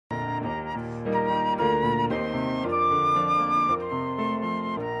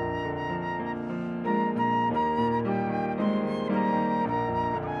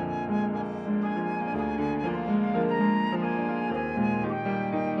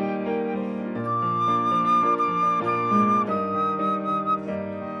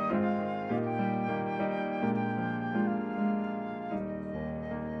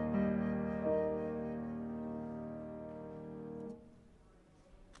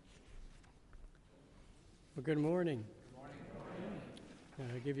Well, good morning.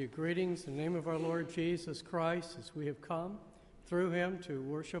 I give you greetings in the name of our Lord Jesus Christ as we have come through him to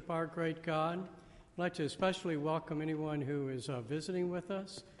worship our great God. I'd like to especially welcome anyone who is visiting with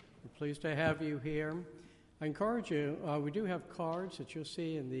us. We're pleased to have you here. I encourage you, we do have cards that you'll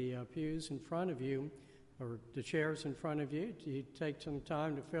see in the pews in front of you, or the chairs in front of you. You take some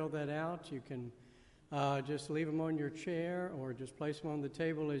time to fill that out. You can just leave them on your chair or just place them on the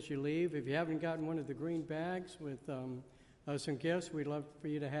table as you leave. If you haven't gotten one of the green bags with some gifts we'd love for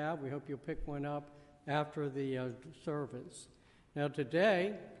you to have, we hope you'll pick one up after the service. Now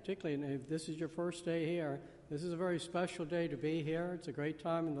today, particularly if this is your first day here, this is a very special day to be here. It's a great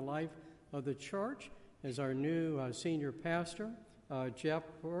time in the life of the church as our new senior pastor, Jeff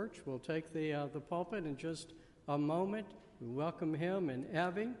Birch, will take the pulpit in just a moment. We welcome him and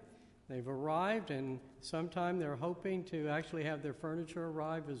Evie. They've arrived, and sometime they're hoping to actually have their furniture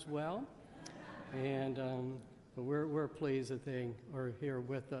arrive as well. And but we're pleased that they are here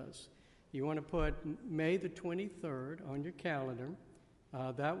with us. You want to put May the 23rd on your calendar.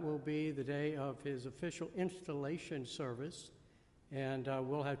 That will be the day of his official installation service. And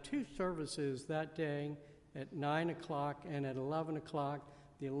we'll have two services that day at 9 o'clock and at 11 o'clock.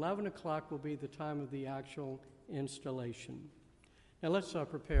 The 11 o'clock will be the time of the actual installation. Now let's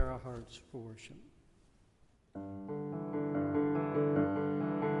prepare our hearts for worship.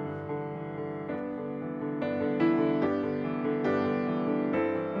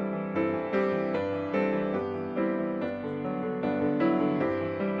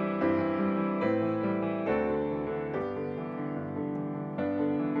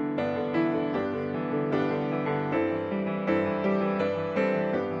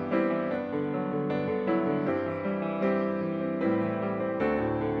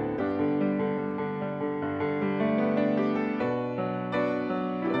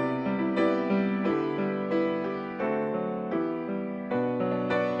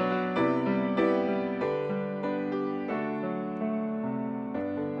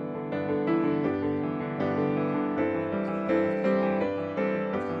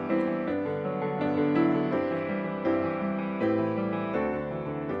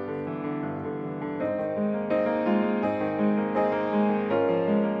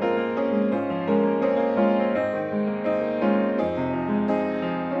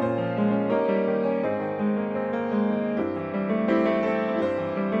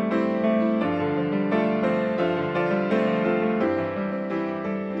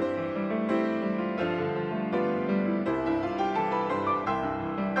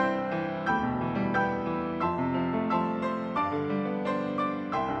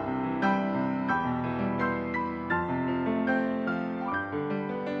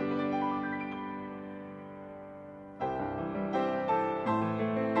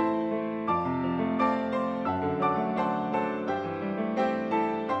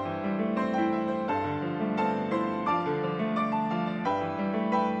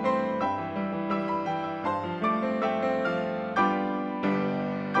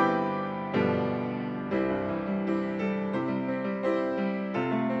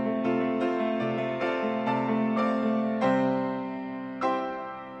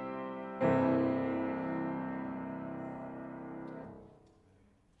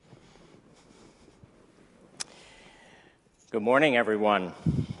 Good morning, everyone.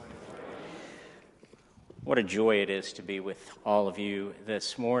 What a joy it is to be with all of you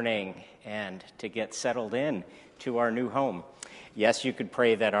this morning and to get settled in to our new home. Yes, you could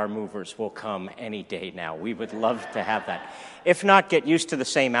pray that our movers will come any day now. We would love to have that. If not, get used to the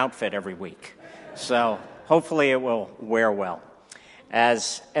same outfit every week. So hopefully it will wear well.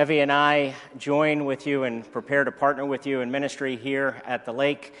 As Evie and I join with you and prepare to partner with you in ministry here at the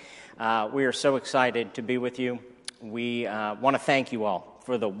lake, we are so excited to be with you. We want to thank you all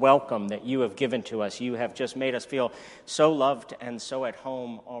for the welcome that you have given to us. You have just made us feel so loved and so at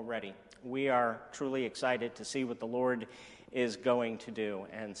home already. We are truly excited to see what the Lord is going to do,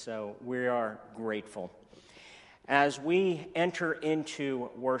 and so we are grateful. As we enter into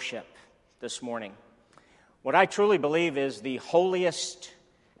worship this morning, what I truly believe is the holiest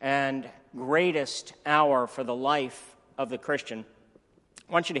and greatest hour for the life of the Christian,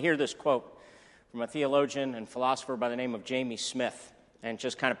 I want you to hear this quote from a theologian and philosopher by the name of Jamie Smith, and it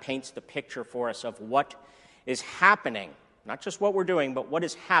just kind of paints the picture for us of what is happening, not just what we're doing, but what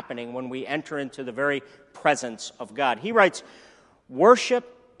is happening when we enter into the very presence of God. He writes,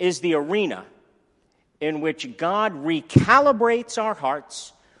 "Worship is the arena in which God recalibrates our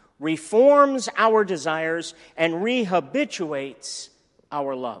hearts, reforms our desires, and rehabituates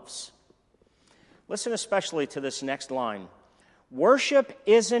our loves." Listen especially to this next line. Worship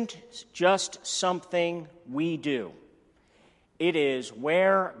isn't just something we do. It is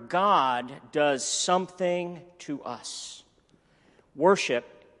where God does something to us. Worship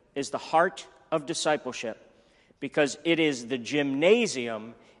is the heart of discipleship because it is the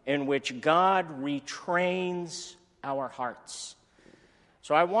gymnasium in which God retrains our hearts.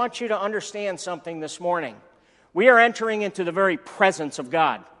 So I want you to understand something this morning. We are entering into the very presence of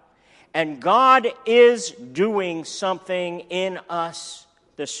God. And God is doing something in us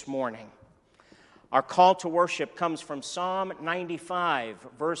this morning. Our call to worship comes from Psalm 95,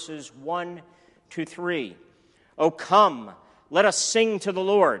 verses 1 to 3. "O come, let us sing to the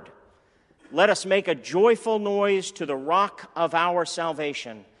Lord. Let us make a joyful noise to the rock of our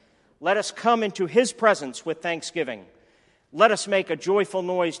salvation. Let us come into his presence with thanksgiving. Let us make a joyful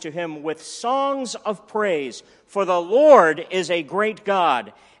noise to him with songs of praise. For the Lord is a great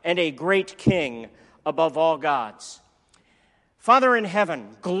God and a great King above all gods." Father in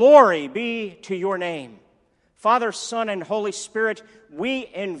heaven, glory be to your name. Father, Son, and Holy Spirit, we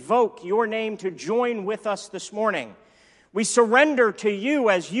invoke your name to join with us this morning. We surrender to you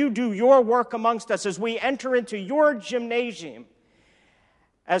as you do your work amongst us, as we enter into your gymnasium,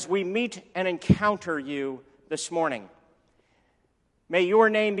 as we meet and encounter you this morning. May your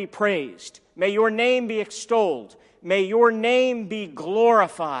name be praised. May your name be extolled. May your name be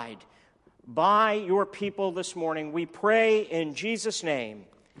glorified by your people this morning. We pray in Jesus' name.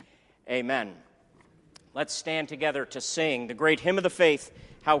 Amen. Let's stand together to sing the great hymn of the faith,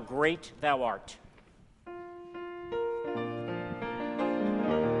 "How Great Thou Art."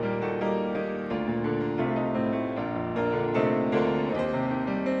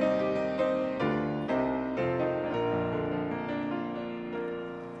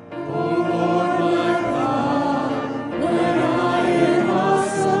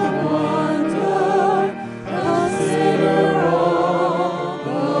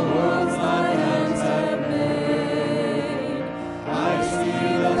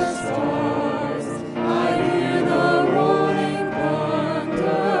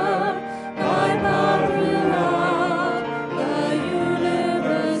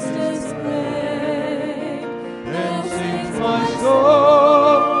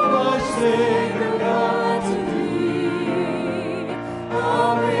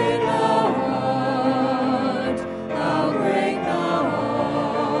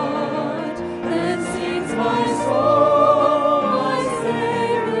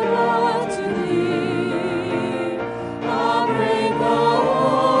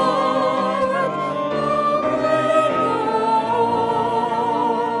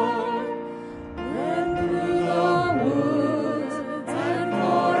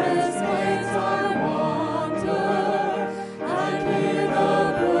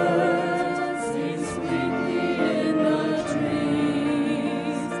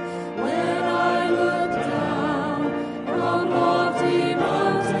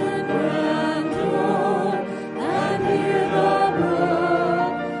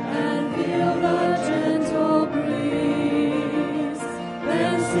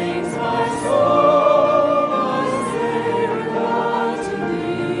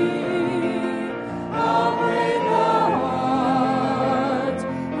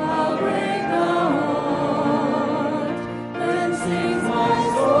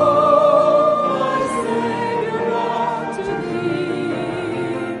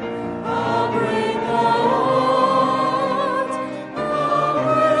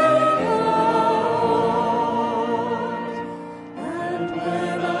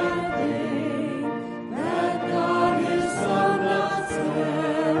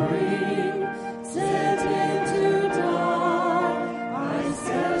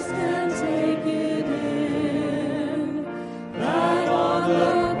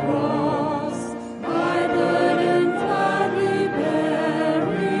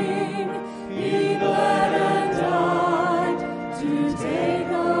 Take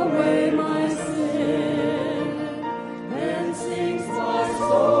away my sin, then sings my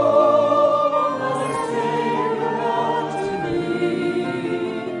soul.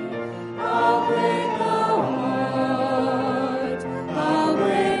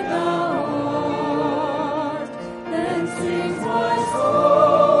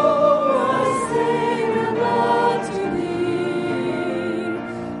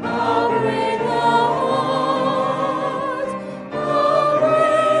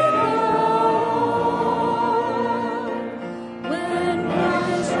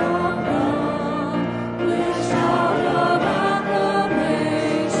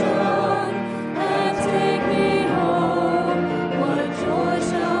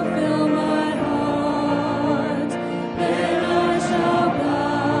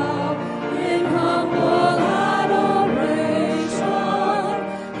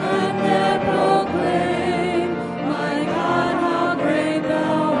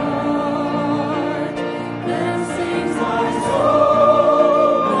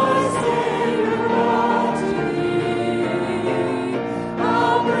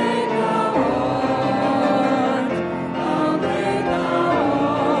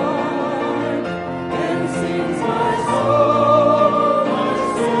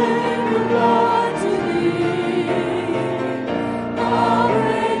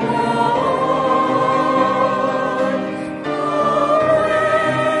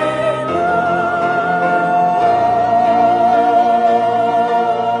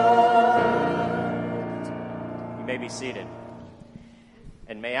 seated.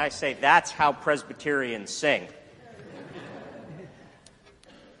 And may I say, that's how Presbyterians sing.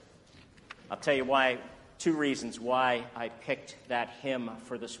 I'll tell you why, two reasons why I picked that hymn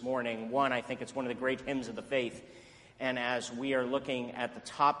for this morning. One, I think it's one of the great hymns of the faith. And as we are looking at the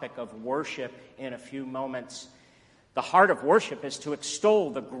topic of worship in a few moments, the heart of worship is to extol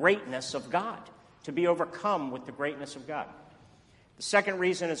the greatness of God, to be overcome with the greatness of God. The second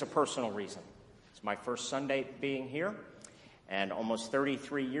reason is a personal reason. It's my first Sunday being here, and almost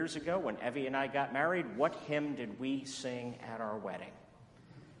 33 years ago when Evie and I got married, what hymn did we sing at our wedding?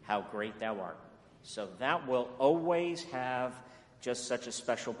 How Great Thou Art. So that will always have just such a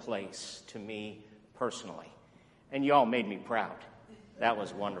special place to me personally. And you all made me proud. That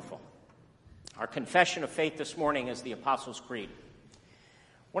was wonderful. Our confession of faith this morning is the Apostles' Creed.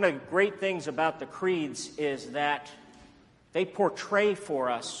 One of the great things about the creeds is that they portray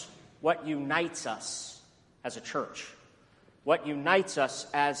for us what unites us as a church, what unites us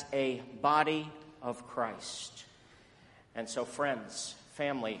as a body of Christ. And so, friends,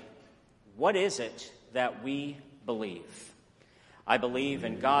 family, what is it that we believe? I believe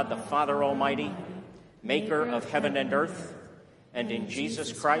in God the Father Almighty, maker of heaven and earth, and in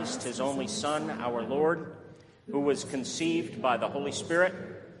Jesus Christ, his only Son, our Lord, who was conceived by the Holy Spirit,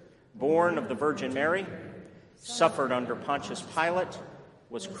 born of the Virgin Mary, suffered under Pontius Pilate,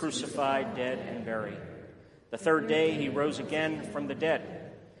 was crucified, dead, and buried. The third day he rose again from the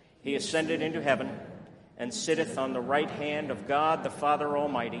dead. He ascended into heaven and sitteth on the right hand of God the Father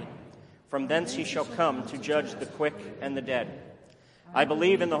Almighty. From thence he shall come to judge the quick and the dead. I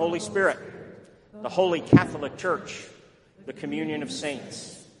believe in the Holy Spirit, the Holy Catholic Church, the communion of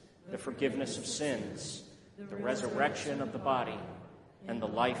saints, the forgiveness of sins, the resurrection of the body, and the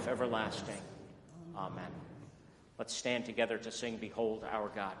life everlasting. Amen. Let's stand together to sing, Behold Our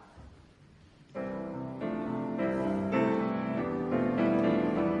God.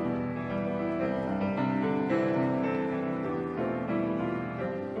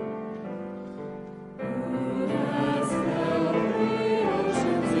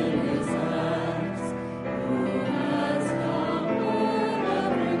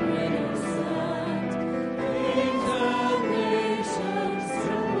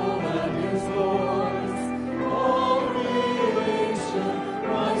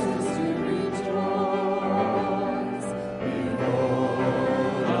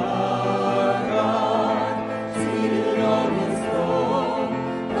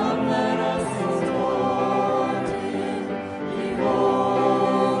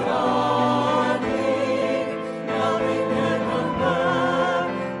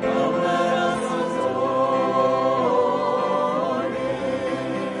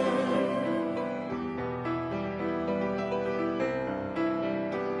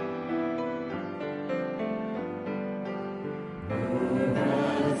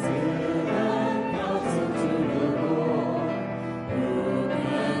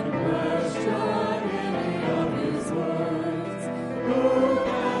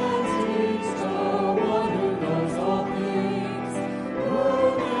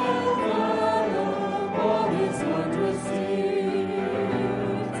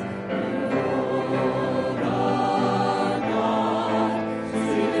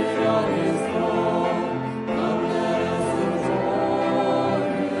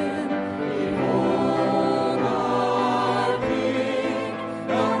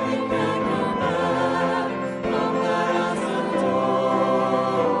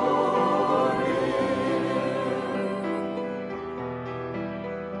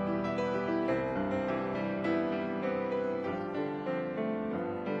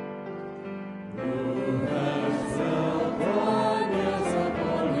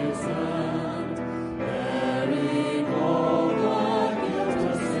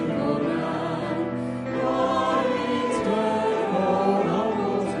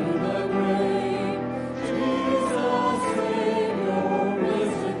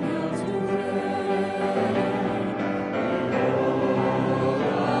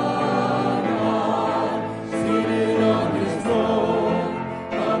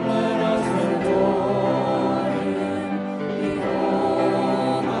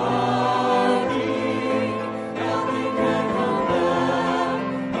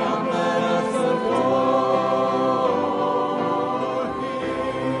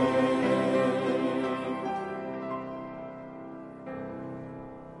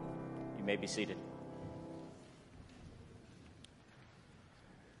 Be seated.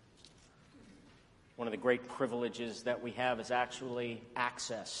 One of the great privileges that we have is actually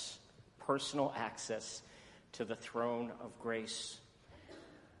access, personal access to the throne of grace.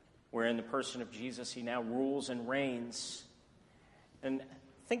 where in the person of Jesus he now rules and reigns. And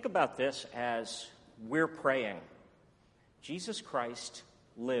think about this as we're praying. Jesus Christ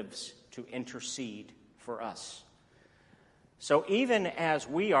lives to intercede for us. So even as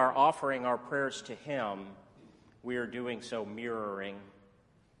we are offering our prayers to him, we are doing so mirroring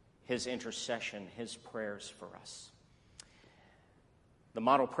his intercession, his prayers for us. The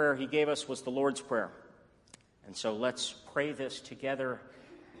model prayer he gave us was the Lord's Prayer. And so let's pray this together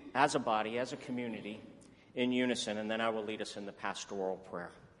as a body, as a community, in unison, and then I will lead us in the pastoral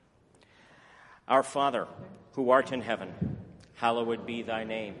prayer. Our Father, who art in heaven, hallowed be thy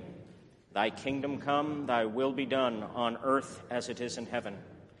name. Thy kingdom come, thy will be done on earth as it is in heaven.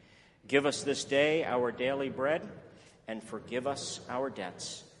 Give us this day our daily bread, and forgive us our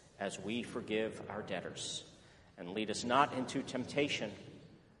debts as we forgive our debtors. And lead us not into temptation,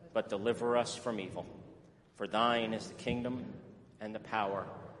 but deliver us from evil. For thine is the kingdom and the power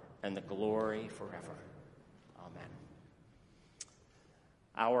and the glory forever. Amen.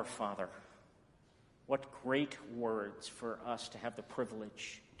 Our Father, what great words for us to have the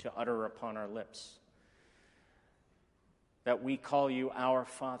privilege to utter upon our lips. That we call you our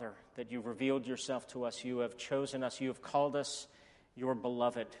Father, that you've revealed yourself to us, you have chosen us, you have called us your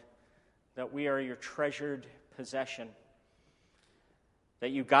beloved, that we are your treasured possession, that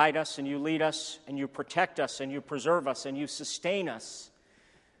you guide us and you lead us and you protect us and you preserve us and you sustain us,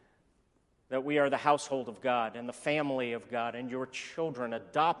 that we are the household of God and the family of God and your children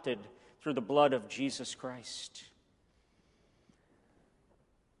adopted through the blood of Jesus Christ.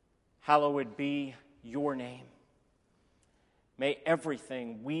 Hallowed be your name. May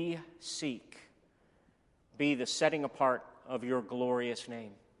everything we seek be the setting apart of your glorious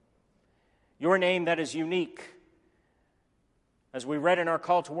name. Your name that is unique. As we read in our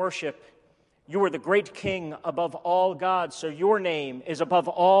call to worship, you are the great King above all gods, so your name is above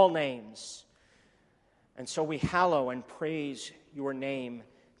all names. And so we hallow and praise your name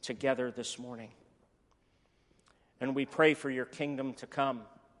together this morning. And we pray for your kingdom to come,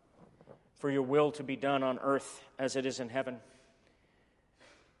 for your will to be done on earth as it is in heaven.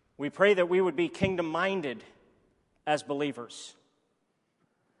 We pray that we would be kingdom-minded as believers,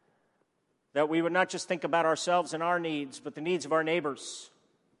 that we would not just think about ourselves and our needs, but the needs of our neighbors,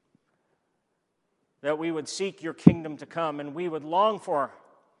 that we would seek your kingdom to come, and we would long for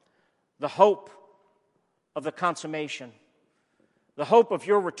the hope of the consummation, the hope of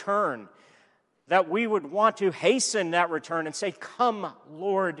your return, that we would want to hasten that return and say, "Come,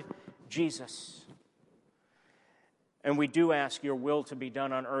 Lord Jesus." And we do ask your will to be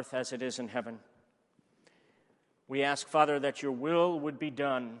done on earth as it is in heaven. We ask, Father, that your will would be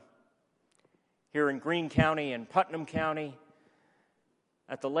done here in Greene County and Putnam County,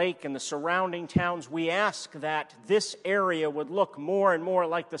 at the lake and the surrounding towns. We ask that this area would look more and more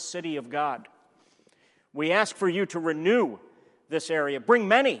like the city of God. We ask for you to renew this area, bring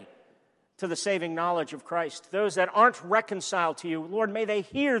many to the saving knowledge of Christ. Those that aren't reconciled to you, Lord, may they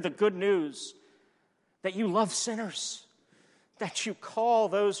hear the good news that you love sinners, that you call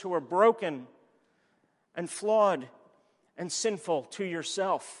those who are broken and flawed and sinful to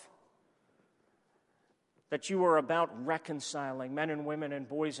yourself, that you are about reconciling men and women and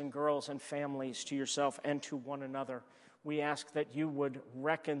boys and girls and families to yourself and to one another. We ask that you would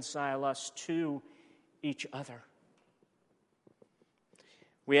reconcile us to each other.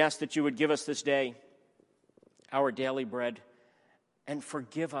 We ask that you would give us this day our daily bread and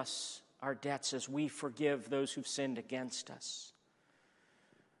forgive us our debts as we forgive those who've sinned against us.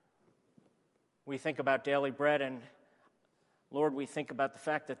 We think about daily bread, and Lord, we think about the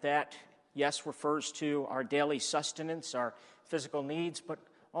fact that yes, refers to our daily sustenance, our physical needs, but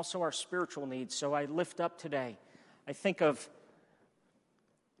also our spiritual needs. So I lift up today, I think of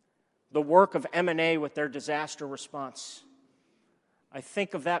the work of M&A with their disaster response. I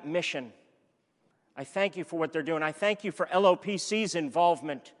think of that mission. I thank you for what they're doing. I thank you for LOPC's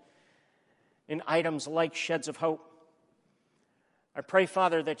involvement in items like Sheds of Hope. I pray,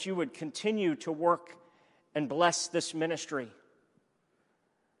 Father, that you would continue to work and bless this ministry.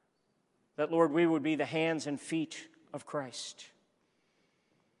 That, Lord, we would be the hands and feet of Christ.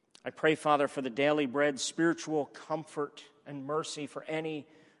 I pray, Father, for the daily bread, spiritual comfort and mercy for any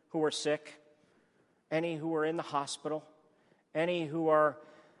who are sick, any who are in the hospital, any who are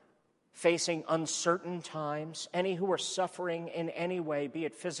facing uncertain times, any who are suffering in any way, be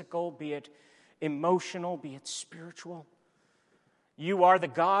it physical, be it emotional, be it spiritual. You are the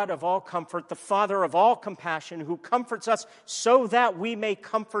God of all comfort, the Father of all compassion, who comforts us so that we may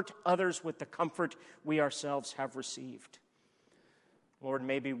comfort others with the comfort we ourselves have received. Lord,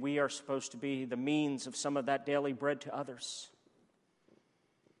 maybe we are supposed to be the means of some of that daily bread to others.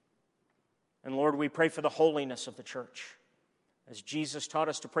 And Lord, we pray for the holiness of the church. As Jesus taught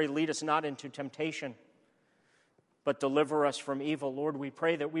us to pray, lead us not into temptation, but deliver us from evil. Lord, we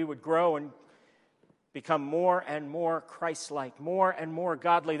pray that we would grow and become more and more Christ-like, more and more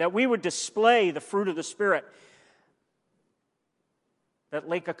godly, that we would display the fruit of the Spirit, that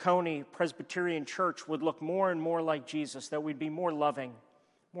Lake Oconee Presbyterian Church would look more and more like Jesus, that we'd be more loving,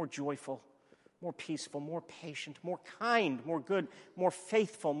 more joyful, more peaceful, more patient, more kind, more good, more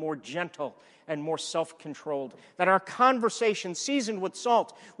faithful, more gentle, and more self-controlled. That our conversation, seasoned with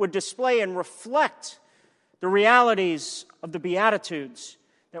salt, would display and reflect the realities of the Beatitudes,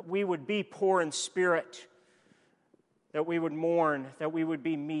 that we would be poor in spirit, that we would mourn, that we would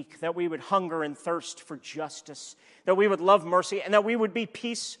be meek, that we would hunger and thirst for justice, that we would love mercy, and that we would be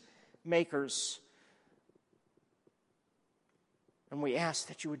peacemakers. And we ask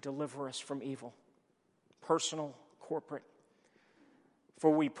that you would deliver us from evil, personal, corporate.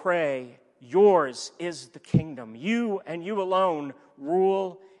 For we pray, yours is the kingdom. You and you alone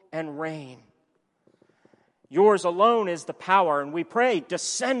rule and reign. Yours alone is the power. And we pray,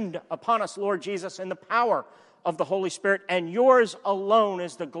 descend upon us, Lord Jesus, in the power of the Holy Spirit. And yours alone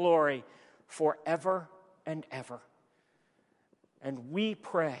is the glory forever and ever. And we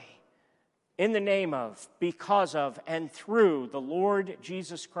pray, in the name of, because of, and through the Lord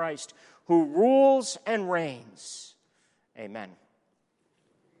Jesus Christ, who rules and reigns. Amen.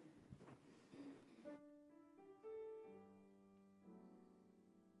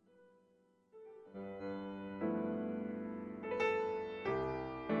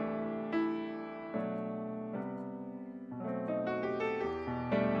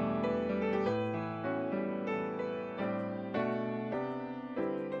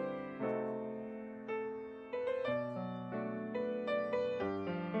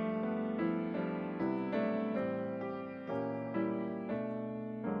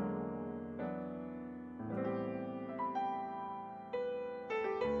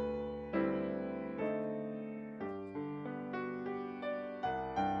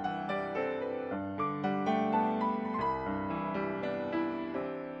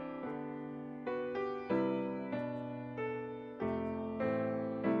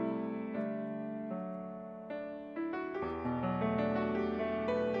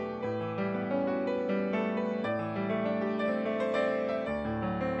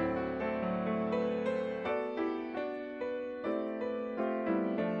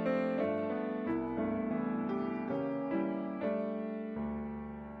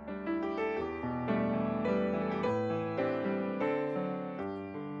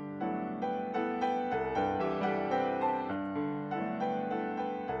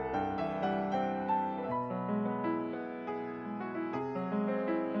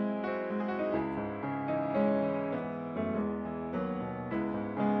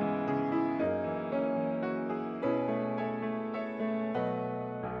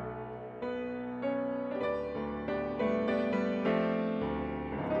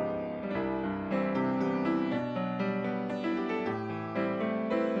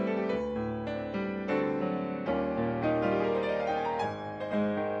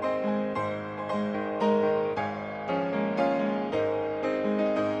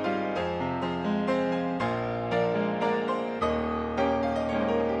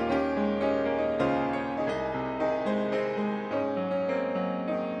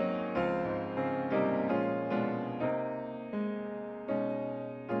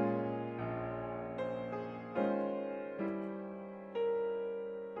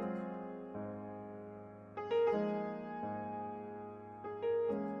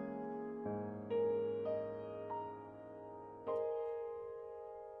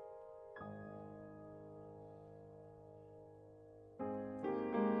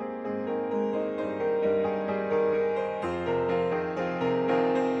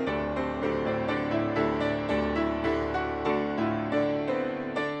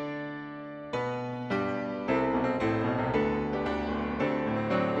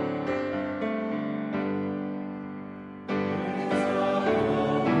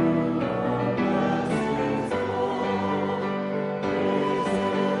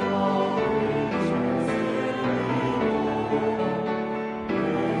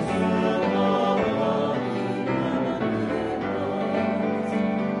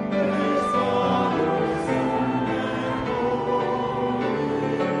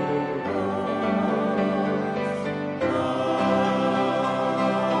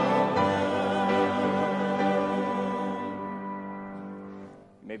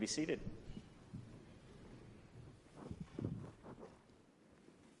 Be seated.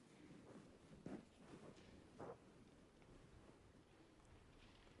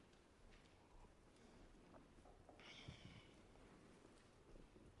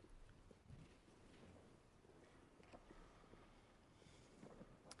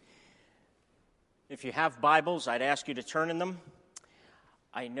 If you have Bibles, I'd ask you to turn in them.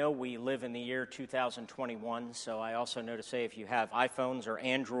 I know we live in the year 2021, so I also know to say if you have iPhones or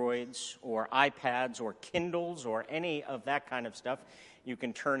Androids or iPads or Kindles or any of that kind of stuff, you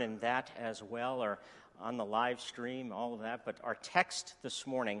can turn in that as well, or on the live stream, all of that. But our text this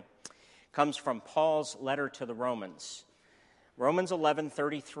morning comes from Paul's letter to the Romans. Romans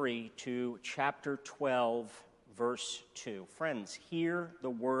 11:33 to chapter 12, verse 2. Friends, hear the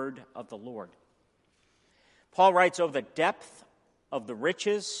word of the Lord. Paul writes, "Oh, the depth of the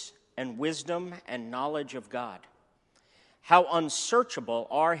riches and wisdom and knowledge of God. How unsearchable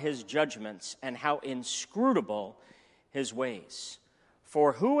are his judgments and how inscrutable his ways.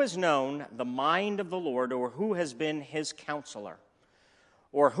 For who has known the mind of the Lord, or who has been his counselor?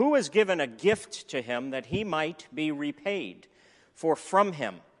 Or who has given a gift to him that he might be repaid? For from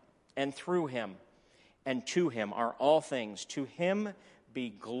him and through him and to him are all things. To him be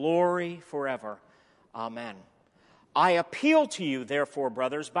glory forever. Amen. I appeal to you, therefore,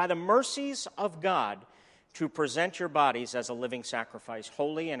 brothers, by the mercies of God, to present your bodies as a living sacrifice,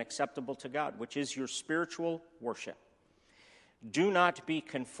 holy and acceptable to God, which is your spiritual worship. Do not be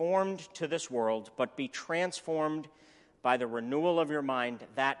conformed to this world, but be transformed by the renewal of your mind,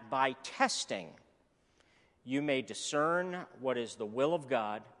 that by testing you may discern what is the will of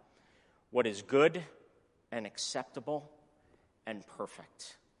God, what is good and acceptable and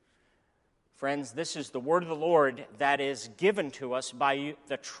perfect." Friends, this is the word of the Lord that is given to us by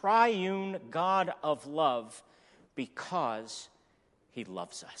the triune God of love, because he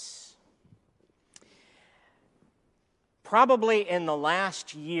loves us. Probably in the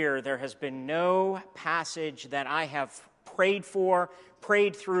last year, there has been no passage that I have prayed for,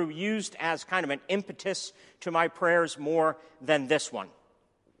 prayed through, used as kind of an impetus to my prayers more than this one.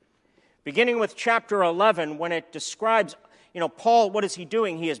 Beginning with chapter 11, when it describes, Paul, what is he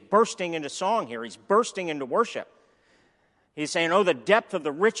doing? He is bursting into song here. He's bursting into worship. He's saying, oh, the depth of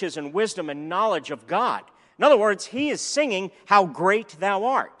the riches and wisdom and knowledge of God. In other words, he is singing, how great thou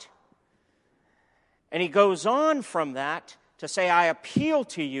art. And he goes on from that to say, I appeal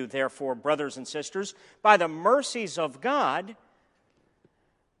to you, therefore, brothers and sisters, by the mercies of God,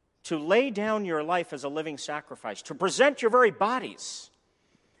 to lay down your life as a living sacrifice, to present your very bodies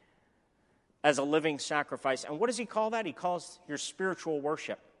as a living sacrifice. And what does he call that? He calls your spiritual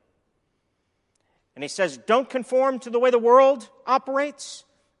worship. And he says, don't conform to the way the world operates,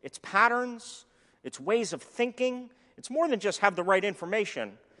 its patterns, its ways of thinking. It's more than just have the right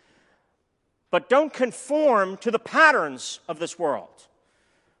information. But don't conform to the patterns of this world,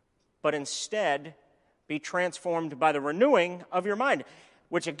 but instead be transformed by the renewing of your mind,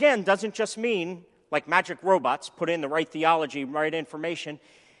 which again doesn't just mean like magic robots, put in the right theology, right information.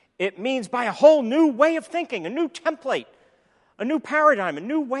 It means by a whole new way of thinking, a new template, a new paradigm, a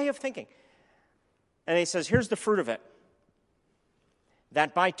new way of thinking. And he says, here's the fruit of it,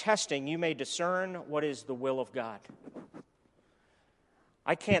 that by testing you may discern what is the will of God.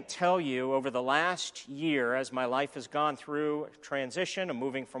 I can't tell you over the last year, as my life has gone through transition and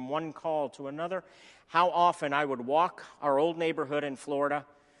moving from one call to another, how often I would walk our old neighborhood in Florida.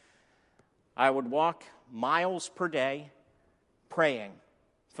 I would walk miles per day praying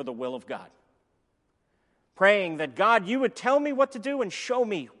for the will of God. Praying that, God, you would tell me what to do and show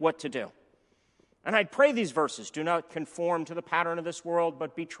me what to do. And I'd pray these verses. Do not conform to the pattern of this world,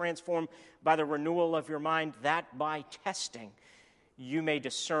 but be transformed by the renewal of your mind, that by testing you may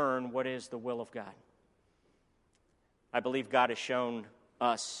discern what is the will of God. I believe God has shown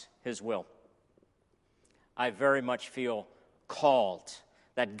us his will. I very much feel called,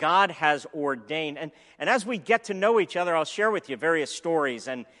 that God has ordained. And as we get to know each other, I'll share with you various stories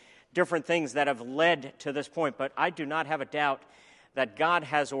and different things that have led to this point. But I do not have a doubt that God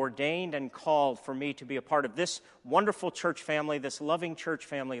has ordained and called for me to be a part of this wonderful church family, this loving church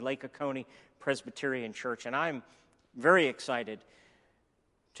family, Lake Oconee Presbyterian Church. And I'm very excited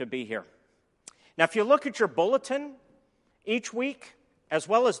to be here. Now, if you look at your bulletin each week, as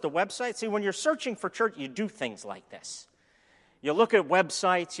well as the website, see, when you're searching for church, you do things like this. You look at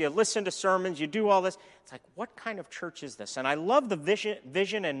websites, you listen to sermons, you do all this. It's like, what kind of church is this? And I love the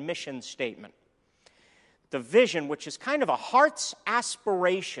vision and mission statement. The vision, which is kind of a heart's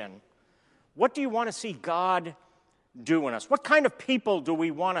aspiration. What do you want to see God do in us? What kind of people do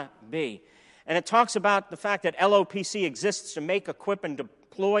we want to be? And it talks about the fact that LOPC exists to make, equip, and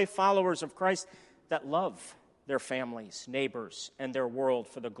deploy followers of Christ that love their families, neighbors, and their world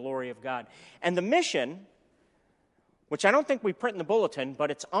for the glory of God. And the mission, which I don't think we print in the bulletin,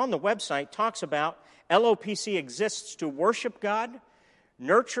 but it's on the website, talks about LOPC exists to worship God,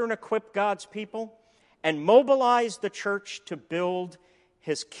 nurture and equip God's people, and mobilize the church to build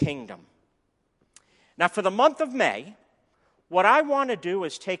his kingdom. Now, for the month of May, what I want to do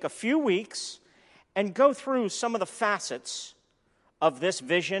is take a few weeks and go through some of the facets of this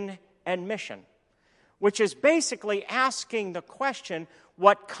vision and mission, which is basically asking the question,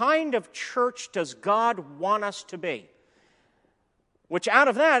 what kind of church does God want us to be? Which out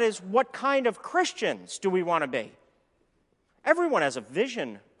of that is, what kind of Christians do we want to be? Everyone has a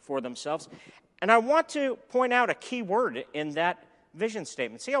vision for themselves. And I want to point out a key word in that vision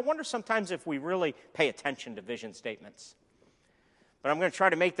statement. See, I wonder sometimes if we really pay attention to vision statements. But I'm going to try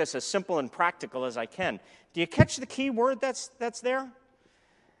to make this as simple and practical as I can. Do you catch the key word that's there?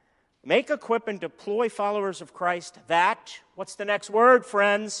 Make, equip, and deploy followers of Christ that, what's the next word,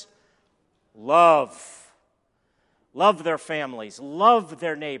 friends? Love. Love their families, love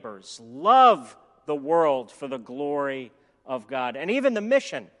their neighbors, love the world for the glory of God. And even the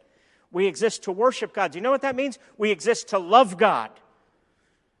mission, we exist to worship God. Do you know what that means? We exist to love God.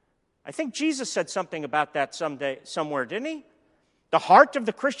 I think Jesus said something about that somewhere, didn't he? The heart of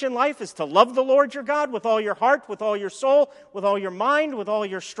the Christian life is to love the Lord your God with all your heart, with all your soul, with all your mind, with all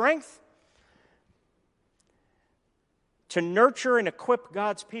your strength. To nurture and equip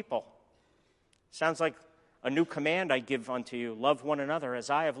God's people. Sounds like a new command I give unto you. Love one another. As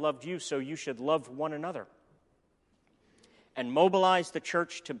I have loved you, so you should love one another. And mobilize the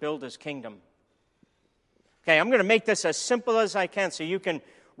church to build his kingdom. Okay, I'm going to make this as simple as I can so you can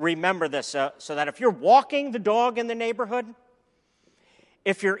remember this. So that if you're walking the dog in the neighborhood,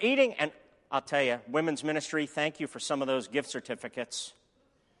 if you're eating, and I'll tell you, women's ministry, thank you for some of those gift certificates.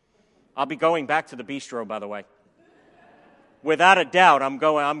 I'll be going back to the bistro, by the way. Without a doubt, I'm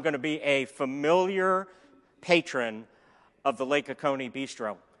going to be a familiar patron of the Lake Oconee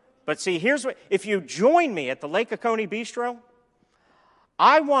Bistro. But see, here's what, if you join me at the Lake Oconee Bistro,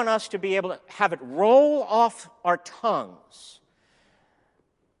 I want us to be able to have it roll off our tongues.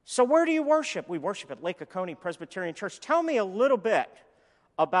 So where do you worship? We worship at Lake Oconee Presbyterian Church. Tell me a little bit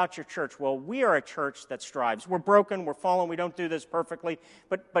about your church. Well, we are a church that strives. We're broken, we're fallen, we don't do this perfectly.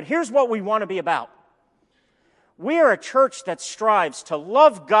 But here's what we want to be about. We are a church that strives to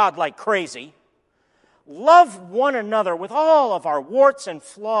love God like crazy, love one another with all of our warts and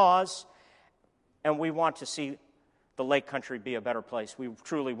flaws, and we want to see the Lake Country be a better place. We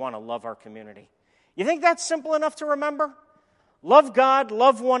truly want to love our community. You think that's simple enough to remember? Love God,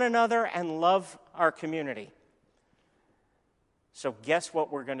 love one another, and love our community. So guess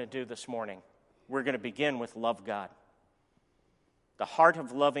what we're going to do this morning? We're going to begin with love God. The heart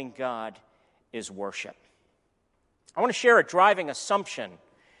of loving God is worship. I want to share a driving assumption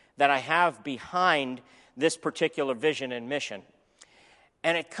that I have behind this particular vision and mission.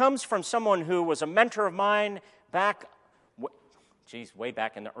 And it comes from someone who was a mentor of mine way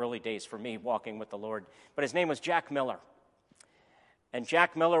back in the early days for me walking with the Lord. But his name was Jack Miller. And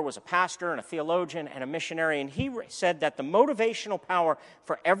Jack Miller was a pastor and a theologian and a missionary. And he said that the motivational power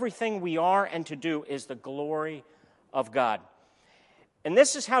for everything we are and to do is the glory of God. And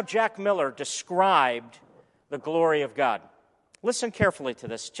this is how Jack Miller described the glory of God. Listen carefully to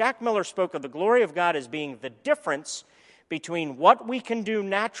this. Jack Miller spoke of the glory of God as being the difference between what we can do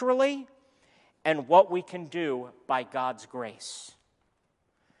naturally and what we can do by God's grace.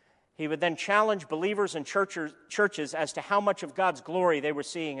 He would then challenge believers and churches as to how much of God's glory they were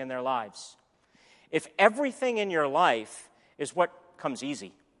seeing in their lives. If everything in your life is what comes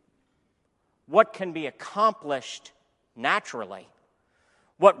easy, what can be accomplished naturally,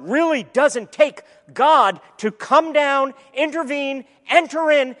 what really doesn't take God to come down, intervene, enter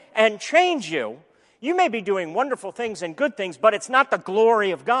in, and change you, you may be doing wonderful things and good things, but it's not the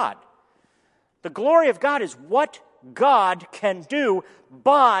glory of God. The glory of God is what God can do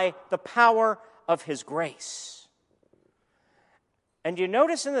by the power of his grace. And you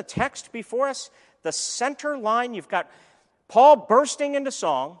notice in the text before us, the center line, you've got Paul bursting into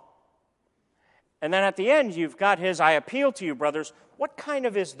song, and then at the end, you've got his, I appeal to you, brothers. What kind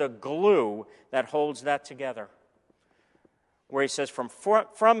of is the glue that holds that together? Where he says,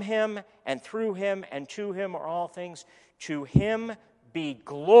 from him and through him and to him are all things. To him be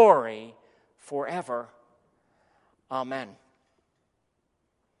glory forever. Amen.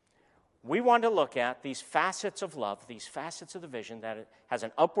 We want to look at these facets of love, these facets of the vision, that it has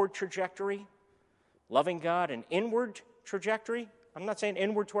an upward trajectory, loving God, an inward trajectory. I'm not saying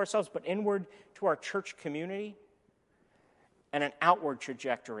inward to ourselves, but inward to our church community, and an outward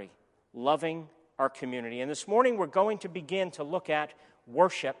trajectory, loving our community. And this morning we're going to begin to look at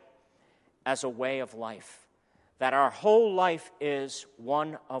worship as a way of life, that our whole life is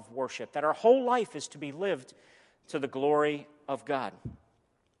one of worship, that our whole life is to be lived to the glory of God.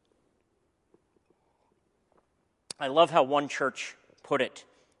 I love how one church put it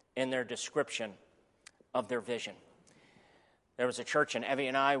in their description of their vision. There was a church, and Evie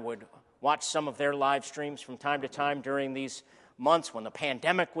and I would watch some of their live streams from time to time during these months when the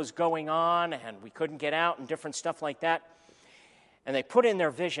pandemic was going on and we couldn't get out and different stuff like that. And they put in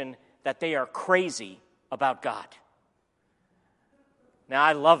their vision that they are crazy about God. Now,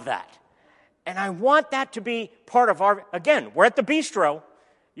 I love that. And I want that to be part of our, again, we're at the bistro.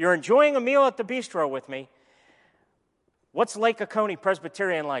 You're enjoying a meal at the bistro with me. What's Lake Oconee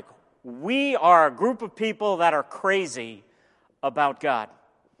Presbyterian like? We are a group of people that are crazy about God.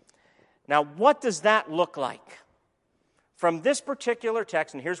 Now, what does that look like? From this particular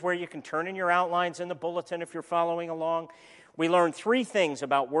text, and here's where you can turn in your outlines in the bulletin if you're following along, we learn three things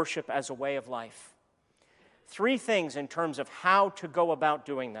about worship as a way of life. Three things in terms of how to go about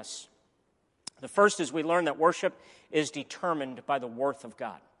doing this. The first is we learn that worship is determined by the worth of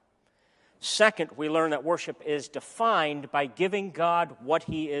God. Second, we learn that worship is defined by giving God what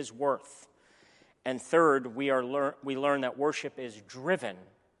He is worth. And third, we learn that worship is driven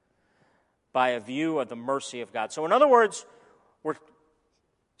by a view of the mercy of God. So in other words, we're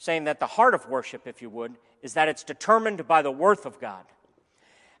saying that the heart of worship, if you would, is that it's determined by the worth of God.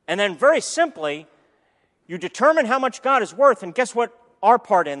 And then very simply, you determine how much God is worth, and guess what our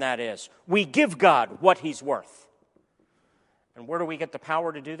part in that is? We give God what He's worth. And where do we get the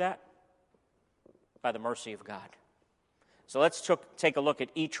power to do that? By the mercy of God. So let's take a look at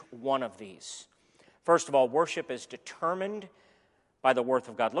each one of these. First of all, worship is determined by the worth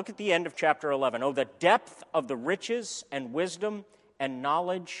of God. Look at the end of chapter 11. Oh, the depth of the riches and wisdom and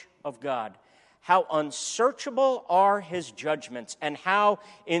knowledge of God. How unsearchable are His judgments, and how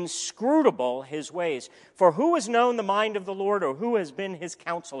inscrutable His ways. For who has known the mind of the Lord, or who has been His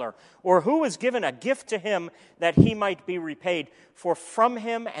counselor, or who has given a gift to Him that He might be repaid? For from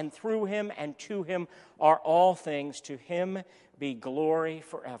Him and through Him and to Him are all things. To Him be glory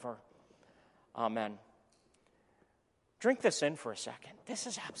forever. Amen. Drink this in for a second. This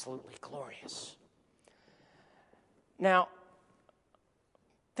is absolutely glorious. Now,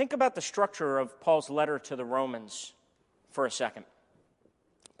 think about the structure of Paul's letter to the Romans for a second.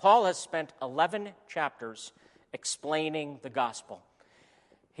 Paul has spent 11 chapters explaining the gospel.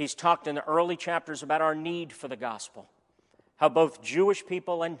 He's talked in the early chapters about our need for the gospel, how both Jewish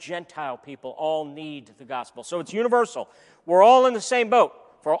people and Gentile people all need the gospel. So it's universal. We're all in the same boat,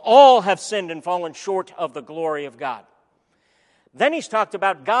 for all have sinned and fallen short of the glory of God. Then he's talked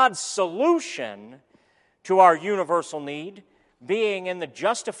about God's solution to our universal need being in the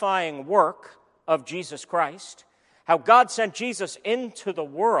justifying work of Jesus Christ, how God sent Jesus into the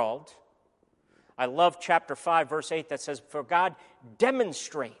world. I love chapter 5, verse 8 that says, for God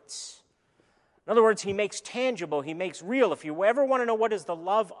demonstrates. In other words, He makes tangible, He makes real. If you ever want to know what does the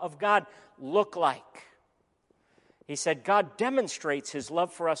love of God look like, He said, God demonstrates His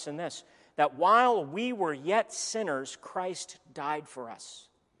love for us in this, that while we were yet sinners, Christ died for us.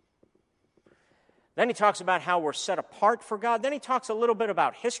 Then he talks about how we're set apart for God. Then he talks a little bit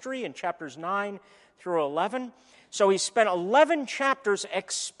about history in chapters 9 through 11. So he spent 11 chapters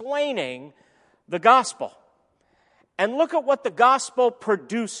explaining the gospel. And look at what the gospel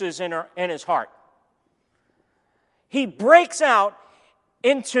produces in his heart. He breaks out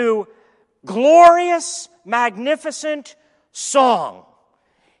into glorious, magnificent song.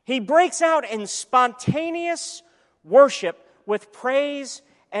 He breaks out in spontaneous worship with praise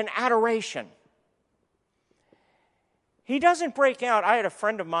and adoration. He doesn't break out. I had a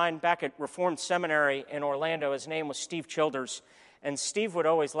friend of mine back at Reformed Seminary in Orlando. His name was Steve Childers. And Steve would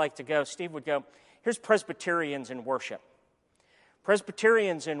always like to go. Steve would go, here's Presbyterians in worship.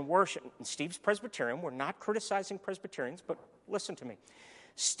 Presbyterians in worship. And Steve's Presbyterian. We're not criticizing Presbyterians, but listen to me.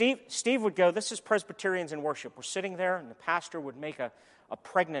 Steve would go, this is Presbyterians in worship. We're sitting there, and the pastor would make a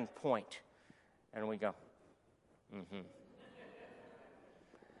pregnant point. And we go, mm-hmm.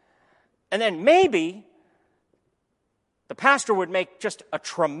 And then maybe the pastor would make just a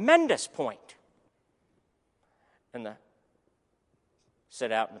tremendous point. And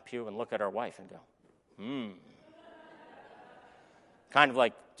sit out in the pew and look at our wife and go, Kind of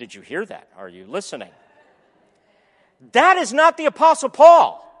like, did you hear that? Are you listening? That is not the Apostle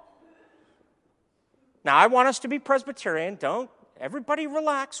Paul. Now, I want us to be Presbyterian. Everybody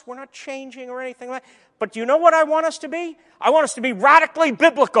relax. We're not changing or anything like that. But do you know what I want us to be? I want us to be radically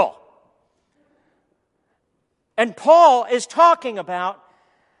biblical. And Paul is talking about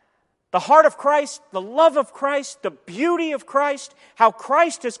the heart of Christ, the love of Christ, the beauty of Christ, how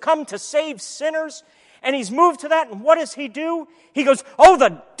Christ has come to save sinners, and he's moved to that, and what does he do? He goes, oh,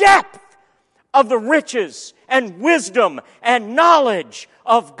 the depth of the riches and wisdom and knowledge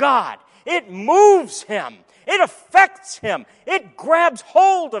of God. It moves him. It affects him. It grabs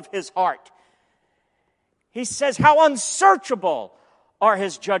hold of his heart. He says how unsearchable are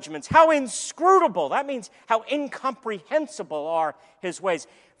his judgments, how inscrutable. That means how incomprehensible are his ways.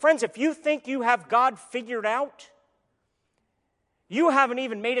 Friends, if you think you have God figured out, you haven't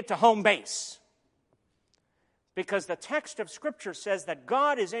even made it to home base. Because the text of Scripture says that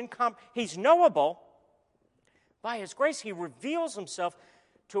God is He's knowable. By His grace, He reveals Himself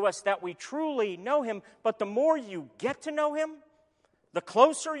to us that we truly know Him. But the more you get to know Him, the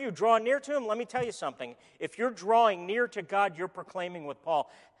closer you draw near to Him. Let me tell you something. If you're drawing near to God, you're proclaiming with Paul,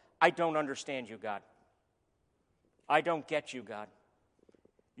 I don't understand you, God. I don't get you, God.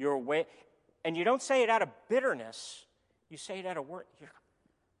 You're way, and you don't say it out of bitterness. You say it out of word.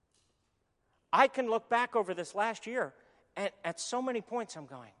 I can look back over this last year, and at so many points I'm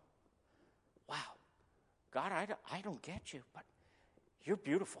going, wow, God, I don't get you, but you're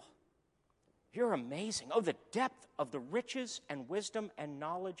beautiful. You're amazing. Oh, the depth of the riches and wisdom and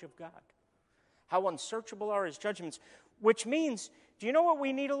knowledge of God. How unsearchable are His judgments. Which means, do you know what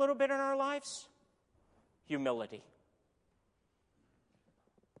we need a little bit in our lives? Humility.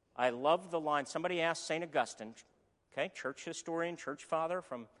 I love the line. Somebody asked St. Augustine, okay, church historian, church father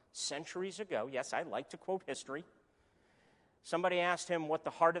from centuries ago. Yes, I like to quote history. Somebody asked him what the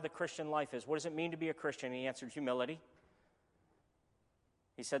heart of the Christian life is. What does it mean to be a Christian? And he answered, humility.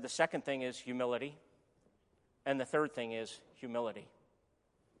 He said the second thing is humility, and the third thing is humility.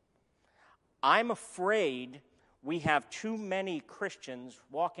 I'm afraid we have too many Christians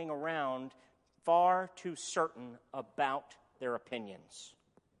walking around far too certain about their opinions.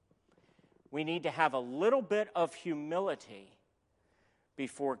 We need to have a little bit of humility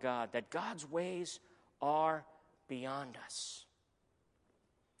before God, that God's ways are beyond us.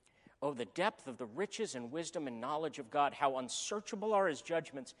 Oh, the depth of the riches and wisdom and knowledge of God, how unsearchable are His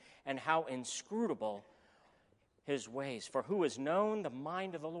judgments and how inscrutable His ways. For who has known the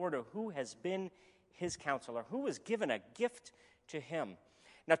mind of the Lord, or who has been His counselor? Who has given a gift to Him?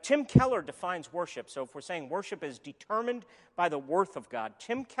 Now, Tim Keller defines worship. So if we're saying worship is determined by the worth of God,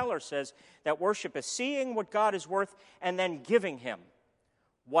 Tim Keller says that worship is seeing what God is worth and then giving Him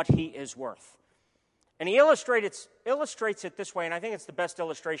what He is worth. And he illustrates it this way, and I think it's the best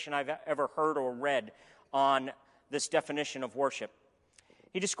illustration I've ever heard or read on this definition of worship.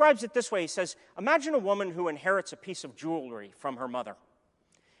 He describes it this way. He says, imagine a woman who inherits a piece of jewelry from her mother.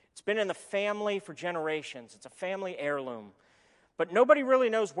 It's been in the family for generations. It's a family heirloom. But nobody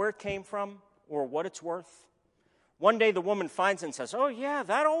really knows where it came from or what it's worth. One day the woman finds it and says, oh yeah,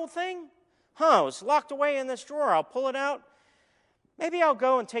 that old thing? It was locked away in this drawer. I'll pull it out. Maybe I'll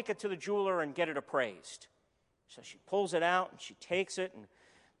go and take it to the jeweler and get it appraised. So she pulls it out and she takes it, and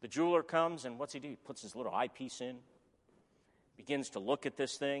the jeweler comes, and what's he do? He puts his little eyepiece in, begins to look at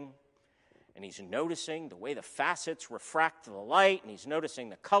this thing, and he's noticing the way the facets refract the light, and he's noticing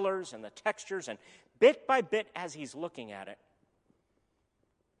the colors and the textures, and bit by bit as he's looking at it,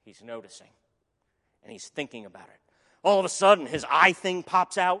 he's noticing, and he's thinking about it. All of a sudden, his eye thing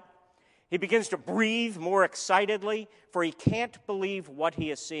pops out. He begins to breathe more excitedly, for he can't believe what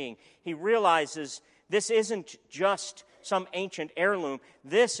he is seeing. He realizes this isn't just some ancient heirloom.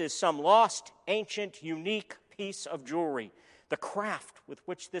 This is some lost, ancient, unique piece of jewelry. The craft with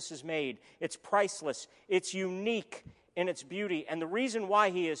which this is made, it's priceless. It's unique in its beauty. And the reason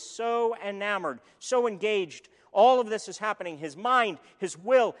why he is so enamored, so engaged, all of this is happening, his mind, his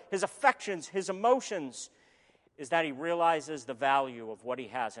will, his affections, his emotions, is that he realizes the value of what he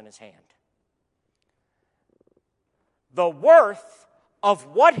has in his hand. The worth of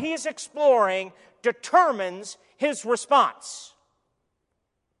what he is exploring determines his response.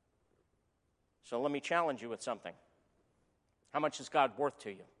 So let me challenge you with something. How much is God worth to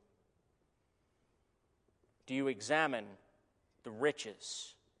you? Do you examine the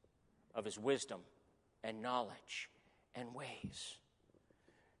riches of His wisdom and knowledge and ways?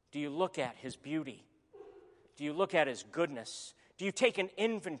 Do you look at His beauty? Do you look at His goodness? Do you take an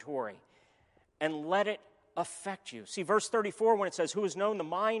inventory and let it affect you? See, verse 34, when it says, who has known the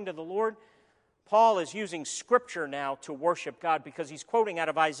mind of the Lord? Paul is using Scripture now to worship God because he's quoting out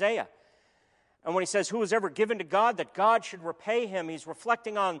of Isaiah. And when he says, who has ever given to God that God should repay him, he's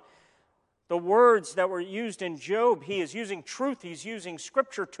reflecting on the words that were used in Job. He is using truth. He's using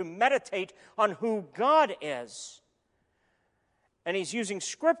Scripture to meditate on who God is. And he's using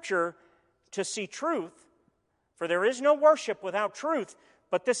Scripture to see truth. For there is no worship without truth.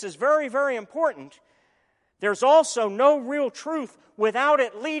 But this is very, very important. There's also no real truth without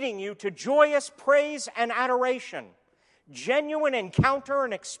it leading you to joyous praise and adoration, genuine encounter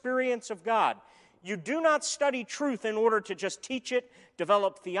and experience of God. You do not study truth in order to just teach it,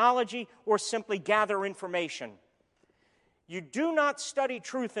 develop theology, or simply gather information. You do not study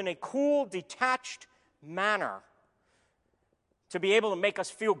truth in a cool, detached, manner to be able to make us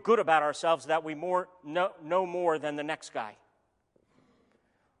feel good about ourselves that we know more than the next guy.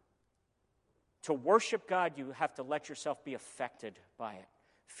 To worship God, you have to let yourself be affected by it.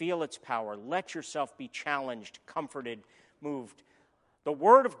 Feel its power. Let yourself be challenged, comforted, moved. The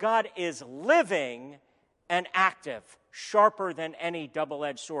Word of God is living and active, sharper than any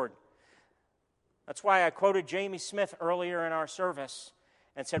double-edged sword. That's why I quoted Jamie Smith earlier in our service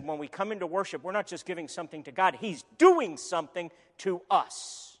and said, when we come into worship, we're not just giving something to God. He's doing something to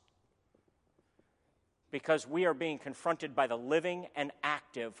us. Because we are being confronted by the living and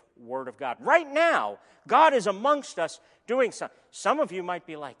active Word of God. Right now, God is amongst us doing something. Some of you might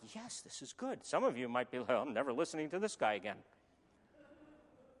be like, yes, this is good. Some of you might be like, I'm never listening to this guy again.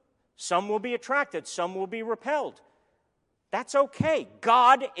 Some will be attracted. Some will be repelled. That's okay.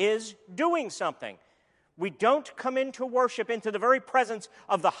 God is doing something. We don't come into worship, into the very presence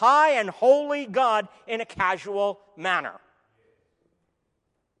of the high and holy God in a casual manner.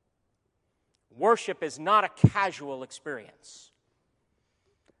 Worship is not a casual experience.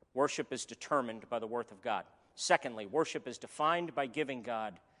 Worship is determined by the worth of God. Secondly, worship is defined by giving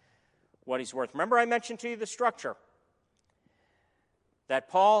God what He's worth. Remember I mentioned to you the structure that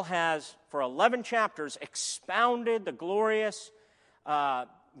Paul has, for 11 chapters, expounded the glorious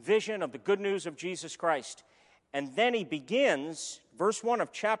vision of the good news of Jesus Christ. And then he begins, verse 1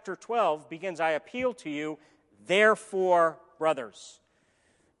 of chapter 12 begins, I appeal to you, therefore, brothers.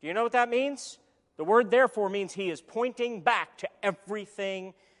 Do you know what that means? The word therefore means he is pointing back to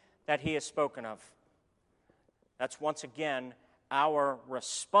everything that he has spoken of. That's once again our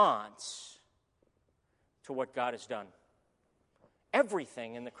response to what God has done.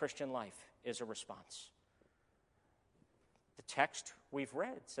 Everything in the Christian life is a response. The text we've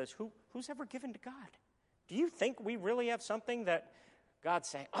read says, who's ever given to God? Do you think we really have something that God's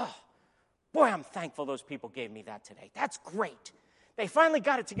saying, oh, boy, I'm thankful those people gave me that today. That's great. They finally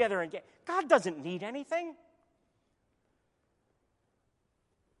got it together and God doesn't need anything.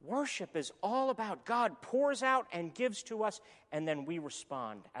 Worship is all about God pours out and gives to us, and then we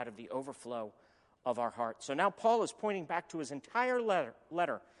respond out of the overflow of our heart. So now Paul is pointing back to his entire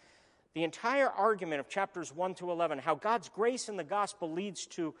letter, the entire argument of chapters 1 to 11, how God's grace in the gospel leads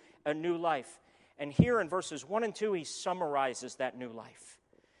to a new life. And here in verses 1 and 2, he summarizes that new life.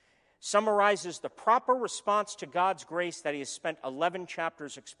 Summarizes the proper response to God's grace that he has spent 11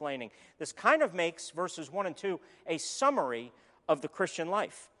 chapters explaining. This kind of makes verses 1 and 2 a summary of the Christian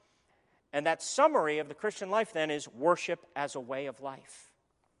life. And that summary of the Christian life then is worship as a way of life.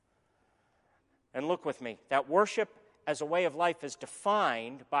 And look with me, that worship as a way of life is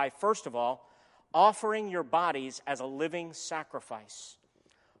defined by, first of all, offering your bodies as a living sacrifice,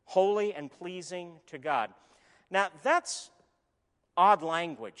 holy and pleasing to God. Now, that's odd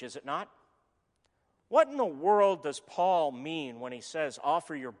language, is it not? What in the world does Paul mean when he says,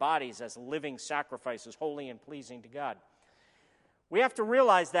 offer your bodies as living sacrifices, holy and pleasing to God? We have to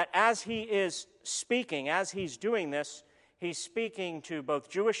realize that as he is speaking, as he's doing this, he's speaking to both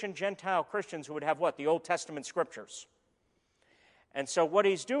Jewish and Gentile Christians who would have what? The Old Testament scriptures. And so what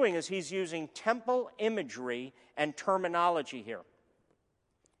he's doing is he's using temple imagery and terminology here.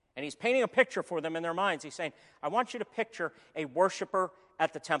 And he's painting a picture for them in their minds. He's saying, I want you to picture a worshiper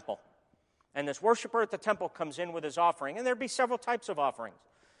at the temple. And this worshiper at the temple comes in with his offering. And there'd be several types of offerings.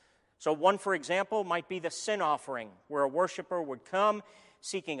 So one, for example, might be the sin offering, where a worshiper would come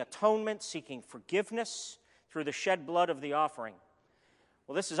seeking atonement, seeking forgiveness through the shed blood of the offering.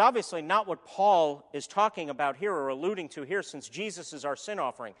 Well, this is obviously not what Paul is talking about here or alluding to here, since Jesus is our sin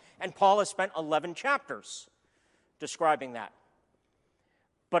offering. And Paul has spent 11 chapters describing that.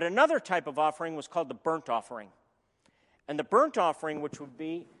 But another type of offering was called the burnt offering. And the burnt offering, which would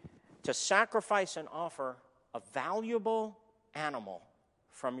be to sacrifice and offer a valuable animal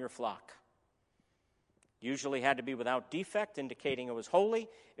from your flock. Usually had to be without defect, indicating it was holy.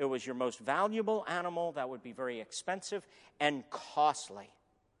 It was your most valuable animal that would be very expensive and costly.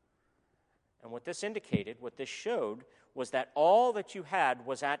 And what this indicated, what this showed, was that all that you had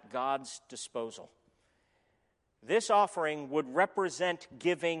was at God's disposal. This offering would represent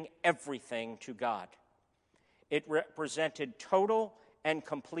giving everything to God. It represented total and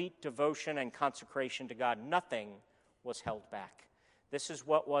complete devotion and consecration to God. Nothing was held back. This is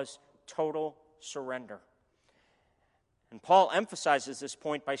what was total surrender. And Paul emphasizes this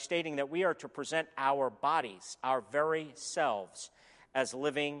point by stating that we are to present our bodies, our very selves, as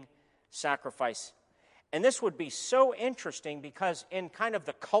living sacrifice. And this would be so interesting because in kind of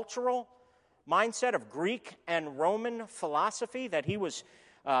the cultural mindset of Greek and Roman philosophy that he was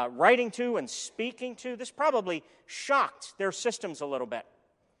writing to and speaking to, this probably shocked their systems a little bit.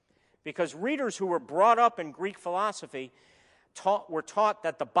 Because readers who were brought up in Greek philosophy were taught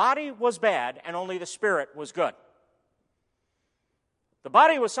that the body was bad and only the spirit was good. The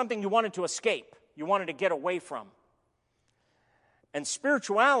body was something you wanted to escape, you wanted to get away from. And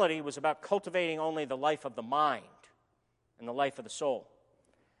spirituality was about cultivating only the life of the mind and the life of the soul.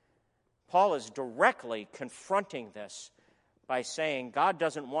 Paul is directly confronting this by saying God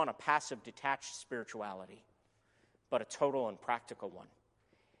doesn't want a passive, detached spirituality, but a total and practical one.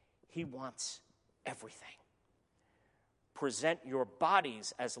 He wants everything. Present your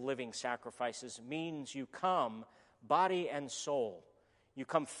bodies as living sacrifices means you come body and soul. You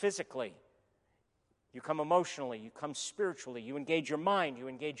come physically. You come emotionally. You come spiritually. You engage your mind. You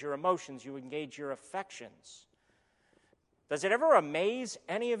engage your emotions. You engage your affections. Does it ever amaze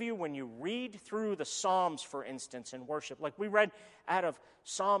any of you when you read through the Psalms, for instance, in worship? Like we read out of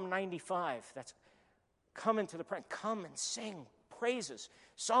Psalm 95. That's come into the presence. Come and sing praises,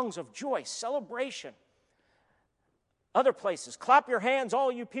 songs of joy, celebration. Other places, clap your hands,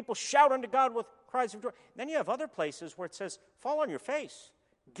 all you people, shout unto God with cries of joy. Then you have other places where it says, fall on your face,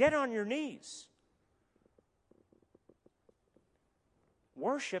 get on your knees.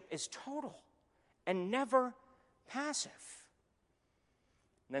 Worship is total and never passive.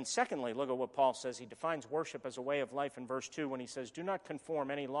 And then secondly, look at what Paul says. He defines worship as a way of life in verse 2 when he says, do not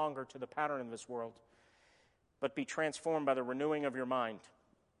conform any longer to the pattern of this world, but be transformed by the renewing of your mind.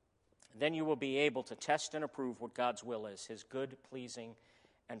 Then you will be able to test and approve what God's will is, his good, pleasing,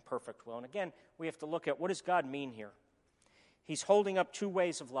 and perfect will. And again, we have to look at what does God mean here? He's holding up two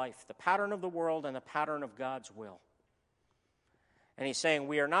ways of life, the pattern of the world and the pattern of God's will. And he's saying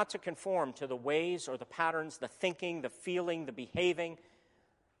we are not to conform to the ways or the patterns, the thinking, the feeling, the behaving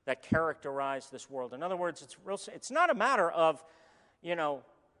that characterize this world. In other words, it's not a matter of,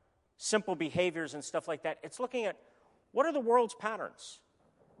 simple behaviors and stuff like that. It's looking at what are the world's patterns?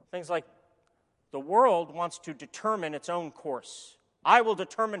 Things like the world wants to determine its own course. I will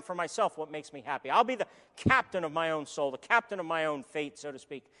determine for myself what makes me happy. I'll be the captain of my own soul, the captain of my own fate, so to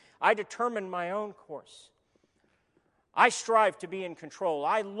speak. I determine my own course. I strive to be in control.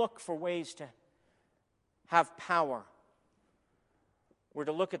 I look for ways to have power. We're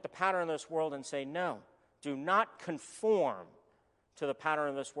to look at the pattern of this world and say, no, do not conform to the pattern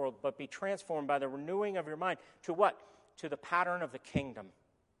of this world, but be transformed by the renewing of your mind. To what? To the pattern of the kingdom.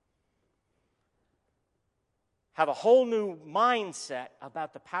 Have a whole new mindset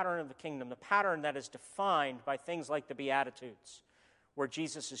about the pattern of the kingdom, the pattern that is defined by things like the Beatitudes, where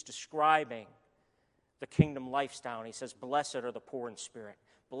Jesus is describing the kingdom lifestyle. And he says, blessed are the poor in spirit.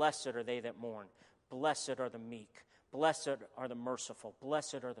 Blessed are they that mourn. Blessed are the meek. Blessed are the merciful.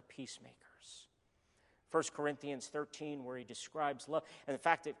 Blessed are the peacemakers. 1 Corinthians 13, where he describes love. And in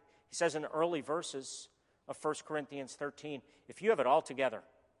fact, he says in the early verses of 1 Corinthians 13, if you have it all together,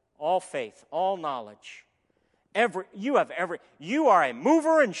 all faith, all knowledge, you are a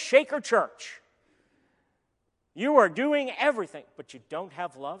mover and shaker church. You are doing everything, but you don't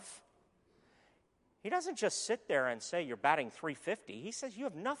have love. He doesn't just sit there and say you're batting .350. He says you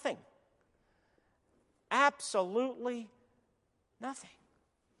have nothing. Absolutely nothing.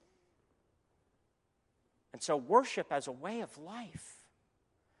 And so worship as a way of life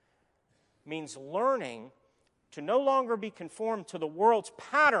means learning to no longer be conformed to the world's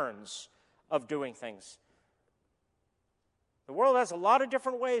patterns of doing things. The world has a lot of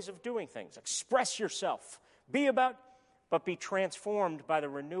different ways of doing things. Express yourself. But be transformed by the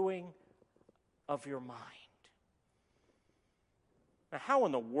renewing of your mind. Now, how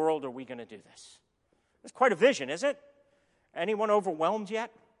in the world are we going to do this? It's quite a vision, isn't it? Anyone overwhelmed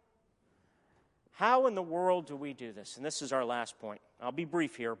yet? How in the world do we do this? And this is our last point. I'll be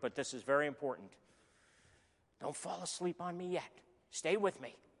brief here, but this is very important. Don't fall asleep on me yet. Stay with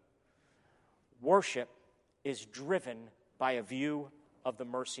me. Worship is driven by a view of the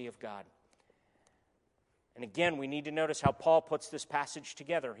mercy of God. And again, we need to notice how Paul puts this passage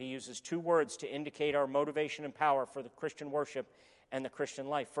together. He uses two words to indicate our motivation and power for the Christian worship and the Christian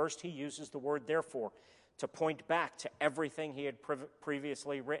life. First, he uses the word therefore to point back to everything he had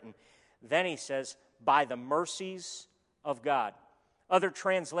previously written. Then he says, by the mercies of God. Other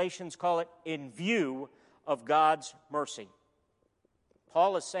translations call it in view of God's mercy.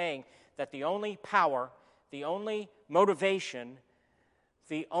 Paul is saying that the only power, the only motivation,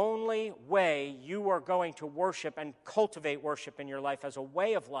 the only way you are going to worship and cultivate worship in your life as a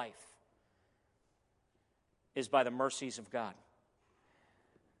way of life is by the mercies of God.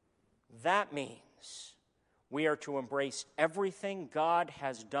 That means we are to embrace everything God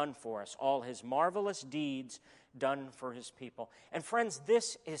has done for us, all his marvelous deeds done for his people. And friends,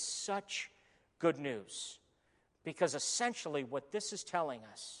 this is such good news, because essentially what this is telling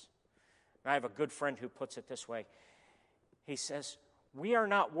us I have a good friend who puts it this way. He says, we are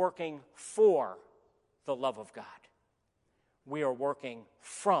not working for the love of God. We are working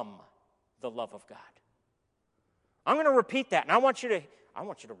from the love of God. I'm going to repeat that, and I want you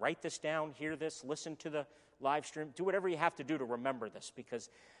to write this down, hear this, listen to the live stream, do whatever you have to do to remember this, because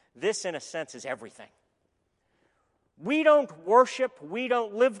this, in a sense, is everything. We don't worship, we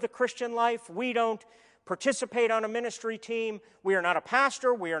don't live the Christian life, we don't participate on a ministry team, we are not a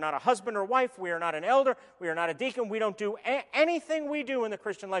pastor, we are not a husband or wife, we are not an elder, we are not a deacon, we don't do anything we do in the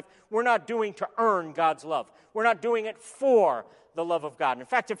Christian life, we're not doing to earn God's love. We're not doing it for the love of God. In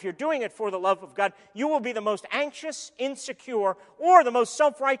fact, if you're doing it for the love of God, you will be the most anxious, insecure, or the most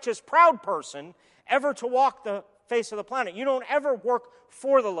self-righteous, proud person ever to walk the face of the planet. You don't ever work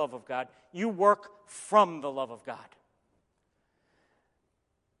for the love of God. You work from the love of God.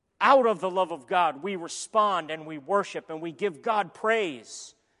 Out of the love of God, we respond and we worship and we give God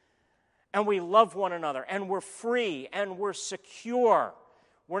praise. And we love one another and we're free and we're secure.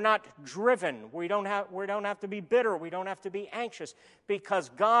 We're not driven. We don't have to be bitter. We don't have to be anxious because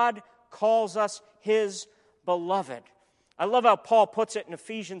God calls us His beloved. I love how Paul puts it in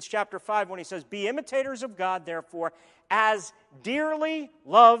Ephesians chapter 5 when he says, be imitators of God, therefore, as dearly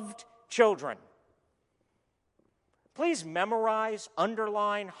loved children. Please memorize,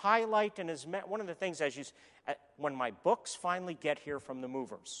 underline, highlight, and one of the things when my books finally get here from the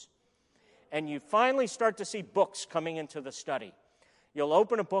movers, and you finally start to see books coming into the study, you'll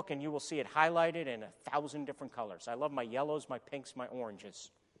open a book and you will see it highlighted in 1,000 different colors. I love my yellows, my pinks, my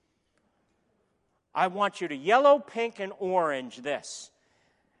oranges. I want you to yellow, pink, and orange this.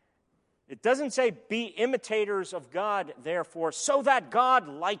 It doesn't say be imitators of God, therefore, so that God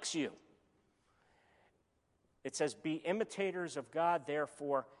likes you. It says, be imitators of God,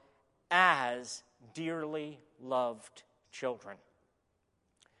 therefore, as dearly loved children.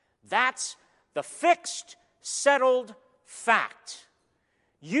 That's the fixed, settled fact.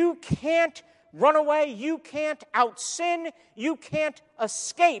 You can't run away. You can't out-sin. You can't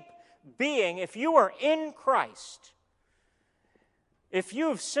escape being, if you are in Christ, if you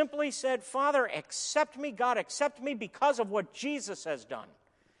have simply said, Father, accept me, God, accept me because of what Jesus has done,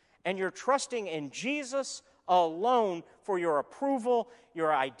 and you're trusting in Jesus alone for your approval,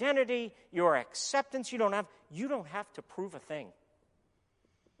 your identity, your acceptance. You don't have to prove a thing.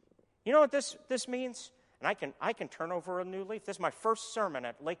 You know what this means? And I can turn over a new leaf. This is my first sermon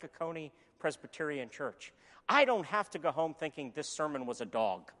at Lake Oconee Presbyterian Church. I don't have to go home thinking this sermon was a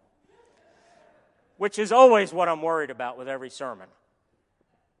dog, which is always what I'm worried about with every sermon.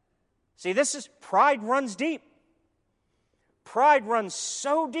 See, pride runs deep. Pride runs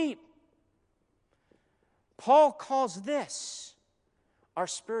so deep. Paul calls this our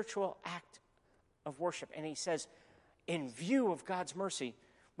spiritual act of worship. And he says, in view of God's mercy,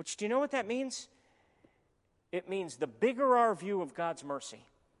 which, do you know what that means? It means the bigger our view of God's mercy,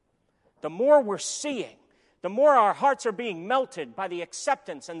 the more we're seeing, the more our hearts are being melted by the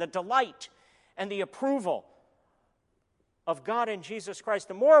acceptance and the delight and the approval of God in Jesus Christ,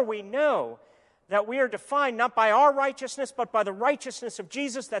 the more we know that we are defined not by our righteousness, but by the righteousness of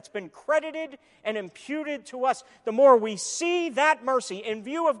Jesus that's been credited and imputed to us. The more we see that mercy, in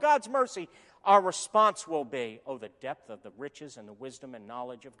view of God's mercy, our response will be, oh, the depth of the riches and the wisdom and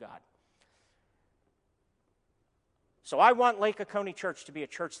knowledge of God. So I want Lake Oconee Church to be a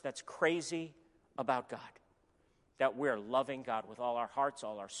church that's crazy about God, that we're loving God with all our hearts,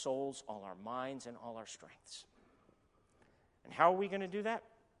 all our souls, all our minds, and all our strengths. And how are we going to do that?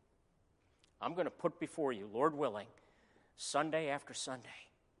 I'm going to put before you, Lord willing, Sunday after Sunday,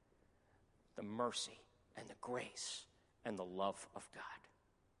 the mercy and the grace and the love of God.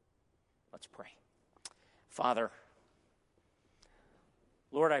 Let's pray. Father,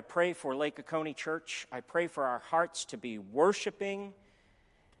 Lord, I pray for Lake Oconee Church. I pray for our hearts to be worshiping.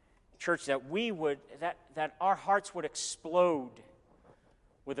 Church, that that our hearts would explode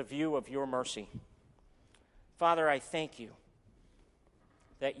with a view of your mercy. Father, I thank you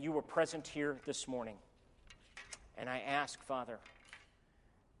that you were present here this morning. And I ask, Father,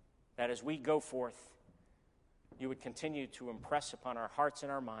 that as we go forth, you would continue to impress upon our hearts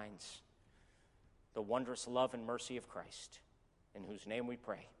and our minds the wondrous love and mercy of Christ, in whose name we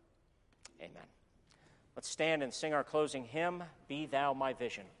pray. Amen. Let's stand and sing our closing hymn, Be Thou My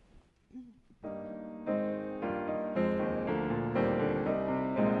Vision.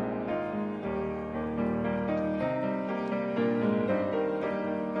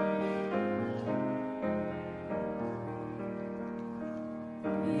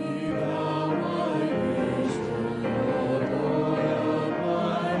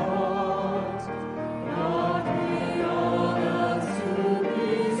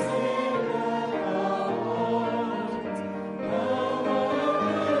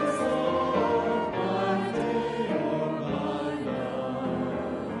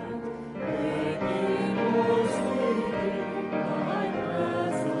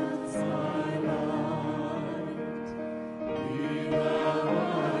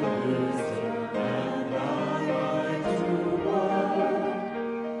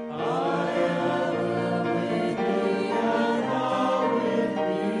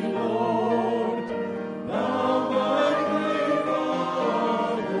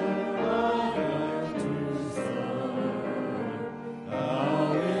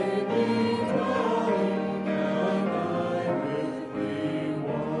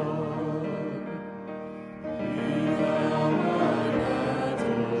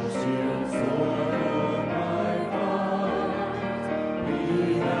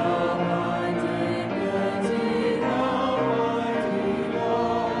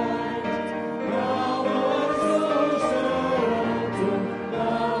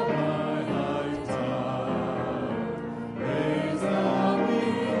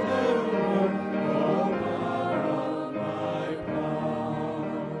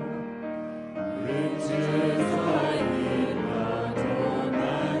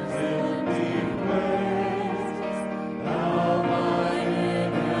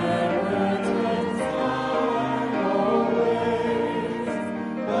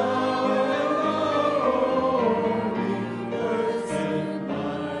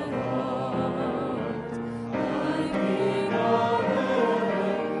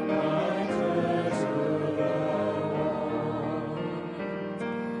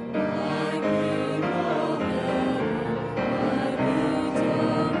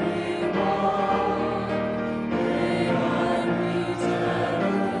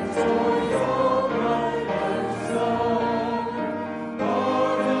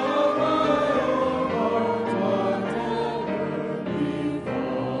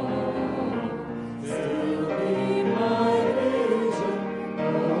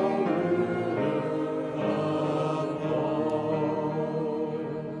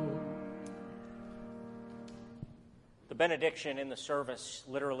 benediction in the service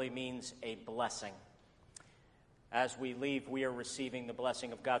literally means a blessing. As we leave, we are receiving the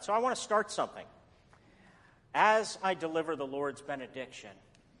blessing of God. So I want to start something. As I deliver the Lord's benediction,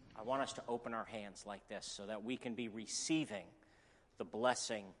 I want us to open our hands like this so that we can be receiving the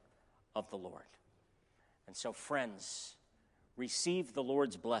blessing of the Lord. And so, friends, receive the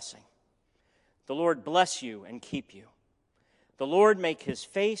Lord's blessing. The Lord bless you and keep you. The Lord make his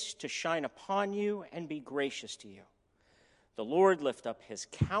face to shine upon you and be gracious to you. The Lord lift up his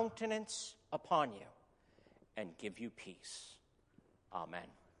countenance upon you and give you peace. Amen.